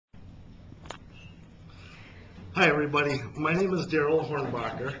Hi everybody, my name is Darrell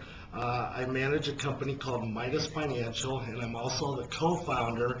Hornbacher. I manage a company called Midas Financial, and I'm also the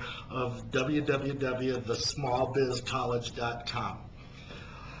co-founder of www.thesmallbizcollege.com.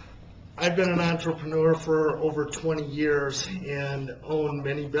 I've been an entrepreneur for over 20 years and own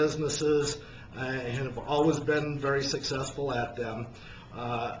many businesses and have always been very successful at them.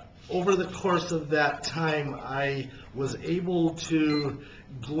 Over the course of that time, I was able to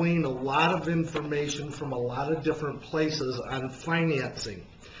glean a lot of information from a lot of different places on financing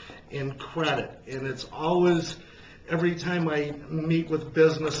and credit. And it's always, every time I meet with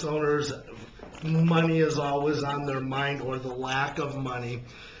business owners, money is always on their mind, or the lack of money.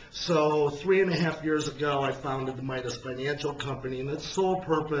 So 3.5 years ago, I founded the Midas Financial Company, and its sole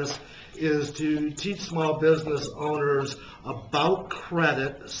purpose is to teach small business owners about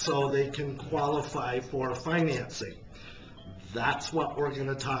credit so they can qualify for financing. That's what we're going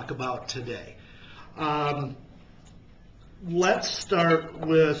to talk about today. Let's start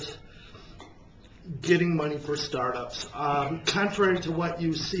with getting money for startups. Contrary to what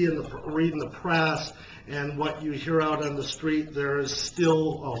you see read in the press and what you hear out on the street, there is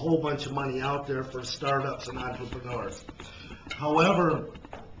still a whole bunch of money out there for startups and entrepreneurs. However,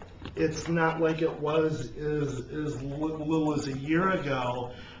 it's not like it was as little as a year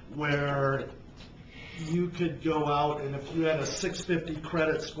ago, where you could go out and if you had a 650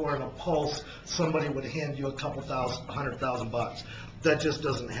 credit score and a pulse, somebody would hand you a couple thousand, $100,000. That just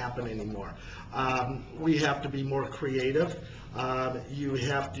doesn't happen anymore. We have to be more creative. You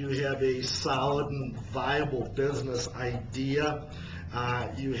have to have a solid and viable business idea.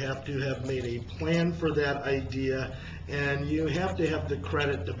 You have to have made a plan for that idea, and you have to have the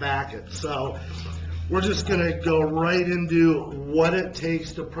credit to back it. So we're just going to go right into what it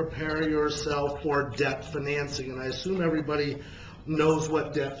takes to prepare yourself for debt financing. And I assume everybody knows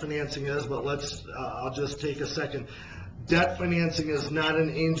what debt financing is, but I'll just take a second. Debt financing is not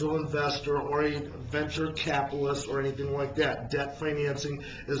an angel investor or a venture capitalist or anything like that. Debt financing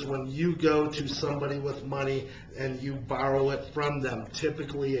is when you go to somebody with money and you borrow it from them,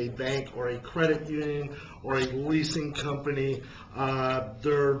 typically a bank or a credit union or a leasing company.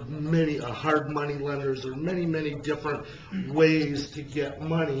 There are many hard money lenders. There are many different ways to get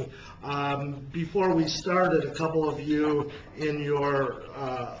money. Before we started, a couple of you in your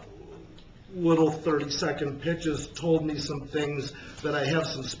little 30-second pitches told me some things that I have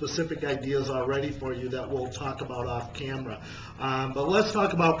some specific ideas already for you that we'll talk about off camera. But let's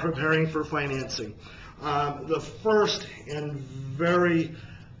talk about preparing for financing. The first and very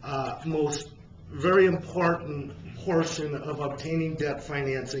important portion of obtaining debt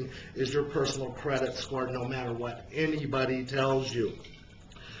financing is your personal credit score, no matter what anybody tells you.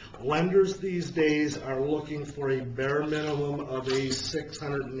 Lenders these days are looking for a bare minimum of a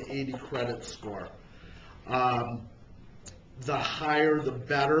 680 credit score. The higher, the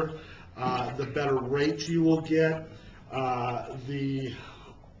better. The better rates you will get. The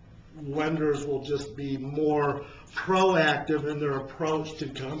lenders will just be more proactive in their approach to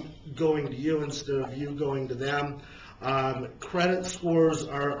going to you instead of you going to them. Credit scores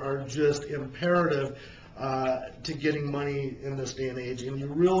are just imperative to getting money in this day and age, and you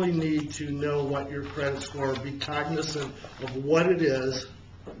really need to know what your credit score, be cognizant of what it is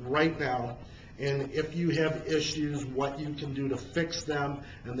right now, and if you have issues, what you can do to fix them,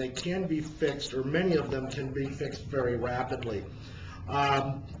 and they can be fixed, or many of them can be fixed very rapidly.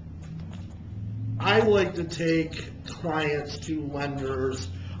 I like to take clients to lenders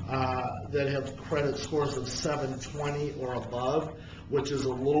that have credit scores of 720 or above, which is a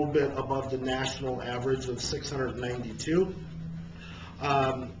little bit above the national average of 692.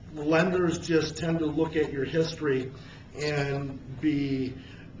 Lenders just tend to look at your history and be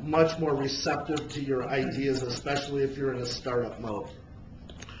much more receptive to your ideas, especially if you're in a startup mode.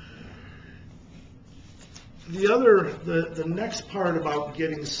 The next part about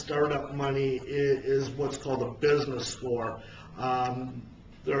getting startup money is what's called a business score.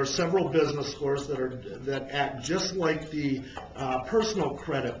 There are several business scores that act just like the personal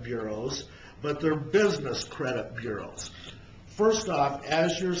credit bureaus, but they're business credit bureaus. First off,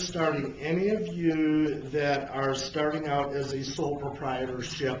 as you're starting, any of you that are starting out as a sole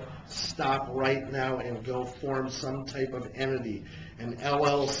proprietorship, stop right now and go form some type of entity, an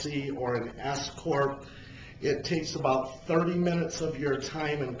LLC or an S Corp. It takes about 30 minutes of your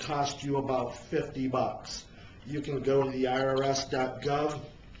time and costs you about $50. You can go to the IRS.gov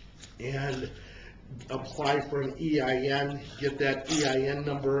and apply for an EIN, get that EIN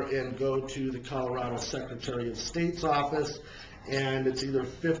number, and go to the Colorado Secretary of State's office, and it's either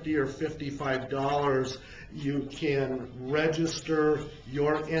 $50 or $55. You can register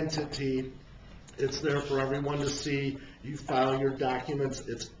your entity It's there for everyone to see. You file your documents.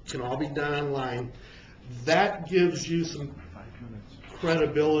 It can all be done online. That gives you some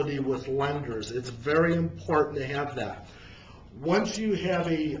credibility with lenders. It's very important to have that. Once you have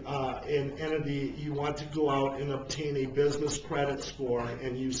an entity, you want to go out and obtain a business credit score,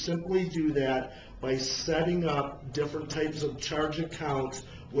 and you simply do that by setting up different types of charge accounts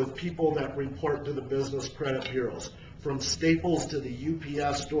with people that report to the business credit bureaus. From Staples to the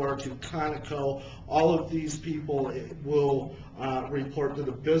UPS store to Conoco, all of these people will report to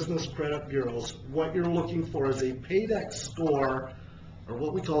the business credit bureaus. What you're looking for is a PAYDEX score, or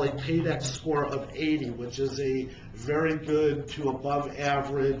what we call a PAYDEX score of 80, which is a very good to above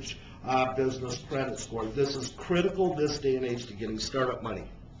average business credit score. This is critical this day and age to getting startup money.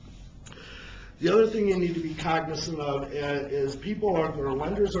 The other thing you need to be cognizant of is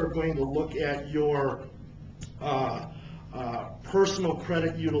lenders are going to look at your personal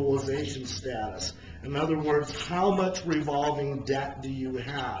credit utilization status. In other words, how much revolving debt do you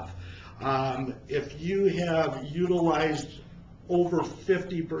have? If you have utilized over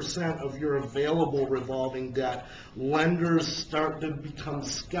 50% of your available revolving debt, lenders start to become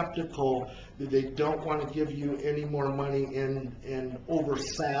skeptical that they don't want to give you any more money and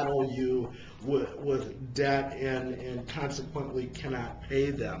oversaddle you with debt and consequently cannot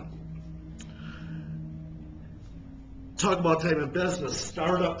pay them. Talk about time of business.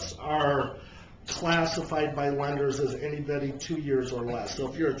 Startups are classified by lenders as anybody 2 years or less. So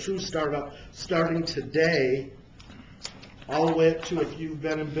if you're a true startup starting today, all the way up to if you've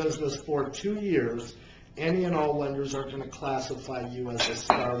been in business for 2 years, any and all lenders are going to classify you as a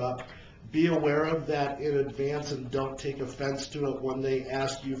startup. Be aware of that in advance and don't take offense to it when they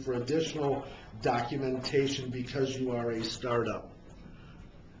ask you for additional documentation because you are a startup.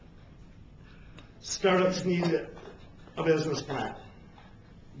 Startups need a business plan.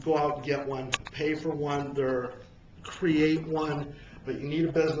 Go out and get one, pay for one, create one, but you need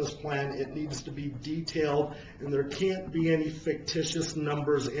a business plan. It needs to be detailed, and there can't be any fictitious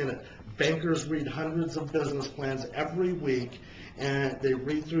numbers in it. Bankers read hundreds of business plans every week, and they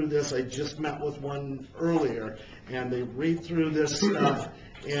read through this. I just met with one earlier, and they read through this stuff,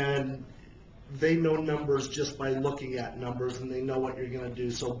 and they know numbers just by looking at numbers, and they know what you're going to do.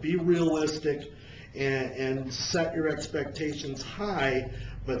 So be realistic and set your expectations high,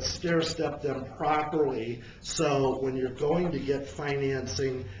 but stair-step them properly, so when you're going to get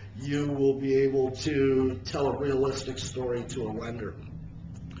financing, you will be able to tell a realistic story to a lender.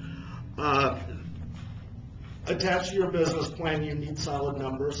 Attached to your business plan, you need solid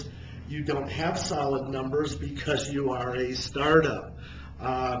numbers. You don't have solid numbers because you are a startup.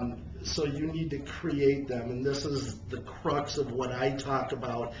 So you need to create them, and this is the crux of what I talk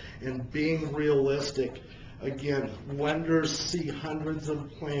about, and being realistic. Again, lenders see hundreds of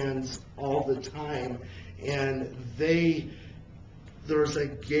plans all the time, and there's a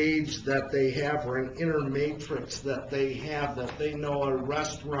gauge that they have, or an inner matrix that they have, that they know a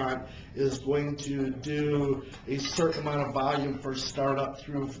restaurant is going to do a certain amount of volume for startup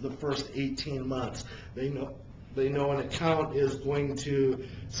through the first 18 months. They know an account is going to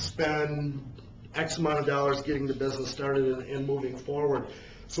spend X amount of dollars getting the business started and moving forward.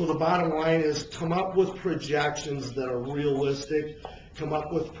 So the bottom line is come up with projections that are realistic, come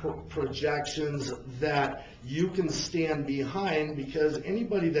up with projections that you can stand behind, because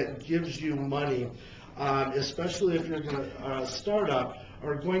anybody that gives you money, especially if you're going to start up,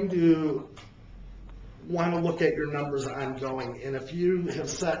 are going to want to look at your numbers ongoing. And if you have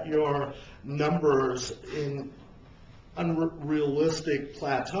set your numbers in unrealistic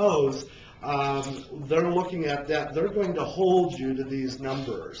plateaus, they're looking at that. They're going to hold you to these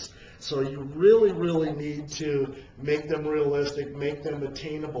numbers. So you really, really need to make them realistic, make them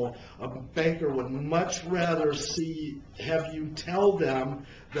attainable. A banker would much rather have you tell them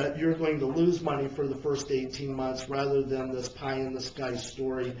that you're going to lose money for the first 18 months rather than this pie-in-the-sky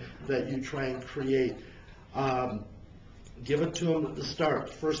story that you try and create. Give it to them at the start.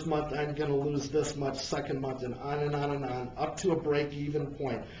 First month, I'm going to lose this much. Second month, and on and on and on, up to a break-even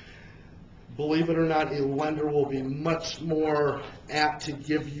point. Believe it or not, a lender will be much more apt to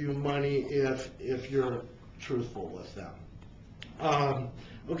give you money if you're truthful with them.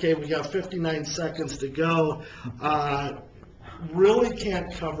 Okay, we got 59 seconds to go. Really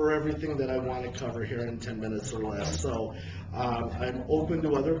can't cover everything that I want to cover here in 10 minutes or less, so I'm open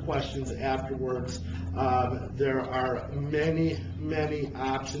to other questions afterwards. There are many, many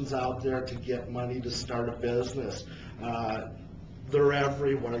options out there to get money to start a business. They're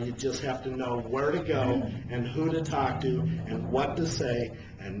everywhere. You just have to know where to go and who to talk to and what to say,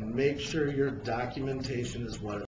 and make sure your documentation is what